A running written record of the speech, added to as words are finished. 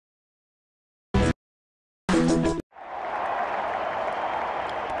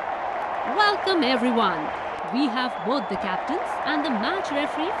Welcome everyone. We have both the captains and the match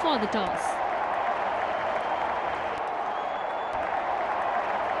referee for the toss.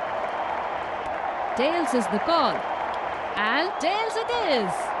 Tails is the call. And tails it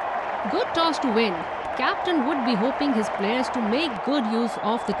is. Good toss to win. Captain would be hoping his players to make good use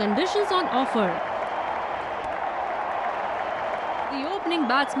of the conditions on offer. The opening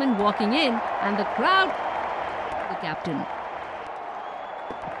batsman walking in and the crowd, the captain.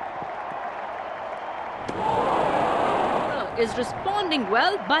 Is responding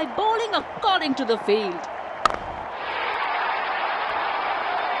well by bowling according to the field.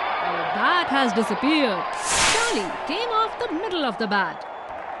 That has disappeared. Charlie came off the middle of the bat.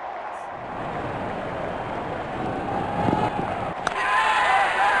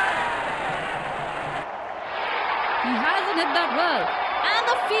 He hasn't hit that well, and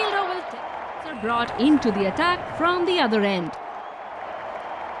the fielder will take. Brought into the attack from the other end.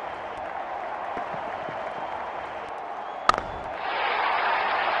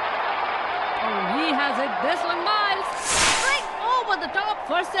 Oh, he has hit this one miles. Straight over the top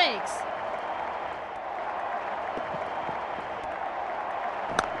for 6.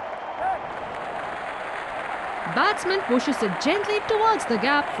 Batsman pushes it gently towards the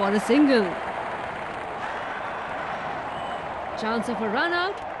gap for a single. Chance of a run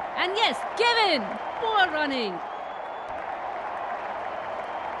out. And yes, given. Poor running.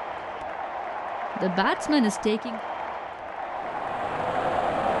 The batsman is taking.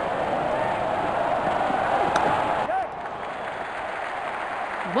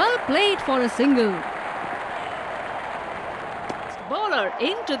 Well played for a single. Bowler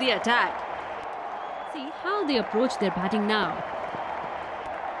into the attack. See how they approach their batting now.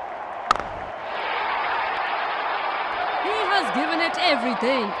 He has given it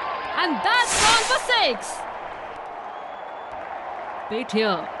everything. And that's gone for 6. Bait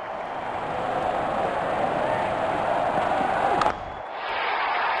here.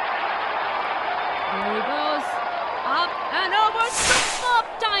 There he goes. Up and over. Superb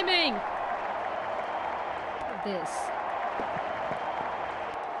timing. This.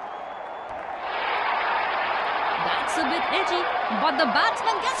 That's a bit edgy, but the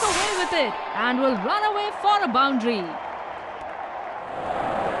batsman gets away with it and will run away for a boundary.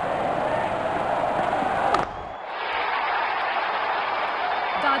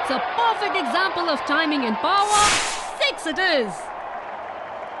 That's a perfect example of timing and power. 6 it is.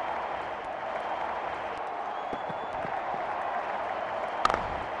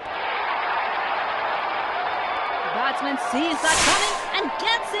 The batsman sees that coming and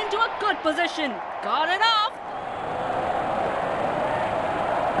gets into a good position. Got it off.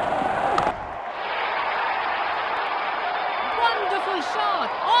 Wonderful shot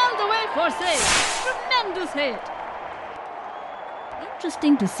all the way for 6. Tremendous hit.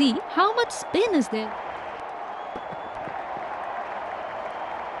 Interesting to see how much spin is there.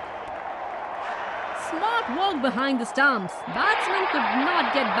 Smart work behind the stumps. Batsman could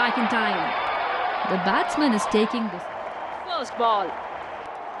not get back in time. The batsman is taking this first ball.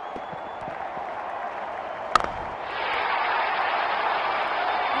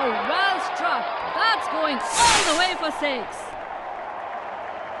 Oh, well struck. That's going all the way for 6.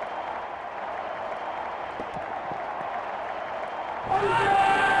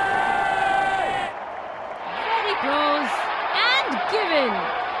 Very close and given.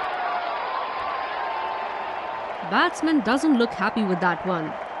 Batsman doesn't look happy with that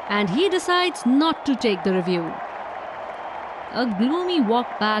one, and he decides not to take the review. A gloomy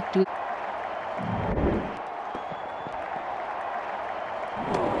walk back to.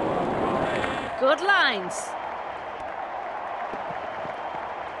 Good lines.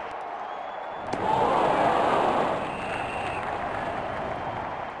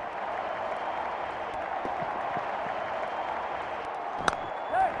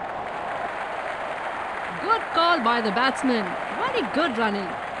 Good call by the batsman. Very good running.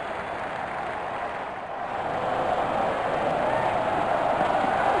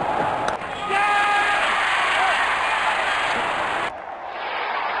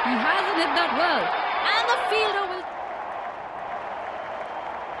 He hasn't hit that well. And the fielder will.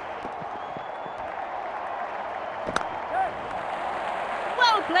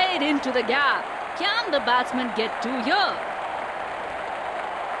 Well played into the gap. Can the batsman get 2 here?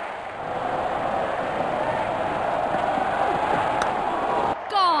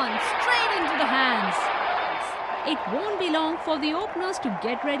 Gone straight into the hands. It won't be long for the openers to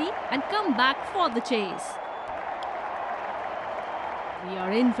get ready and come back for the chase. We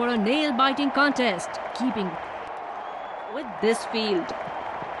are in for a nail-biting contest, keeping with this field.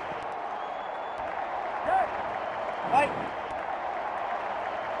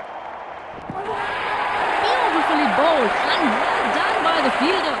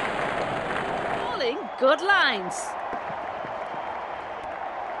 good lines.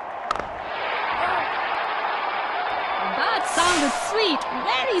 That sounded sweet,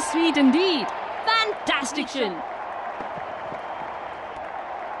 very sweet indeed. Fantastic shot.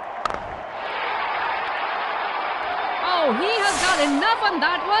 Oh, he has got enough on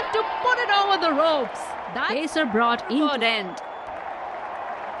that one to put it over the ropes. That pacer brought in good end.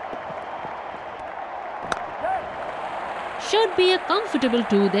 Should be a comfortable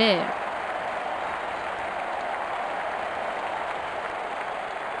 2 there.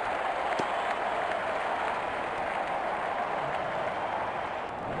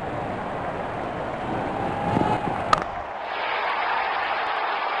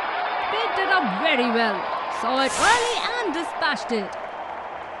 Picked it up very well. Saw it early and dispatched it.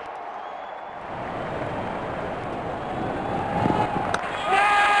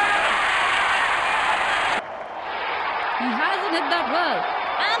 He hasn't hit that well,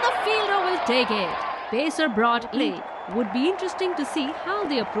 and the fielder will take it. Pacer brought in. Would be interesting to see how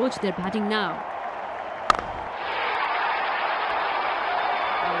they approach their batting now.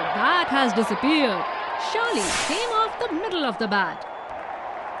 Oh, that has disappeared. Surely came off the middle of the bat.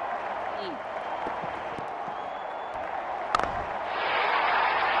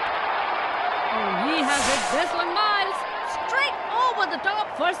 Oh, he has hit this one miles. Straight over the top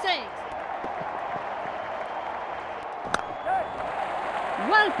for 6.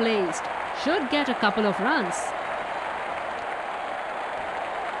 Well placed. Should get a couple of runs.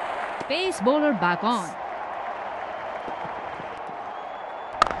 Pace bowler back on.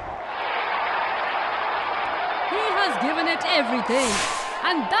 He has given it everything.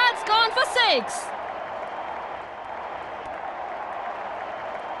 And that's gone for 6.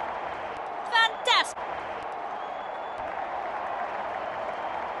 Fantastic.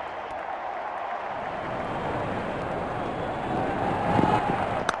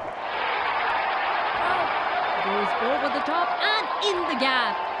 Goes over the top and in the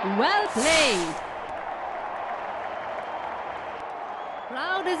gap. Well played.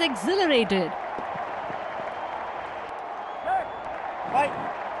 Crowd is exhilarated.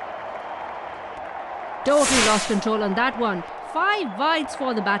 Totally lost control on that one. 5 wides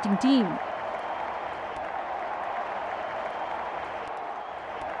for the batting team.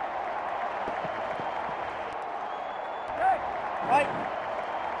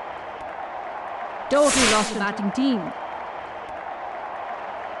 Totally lost the batting team.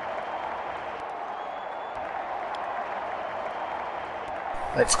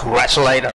 Let's congratulate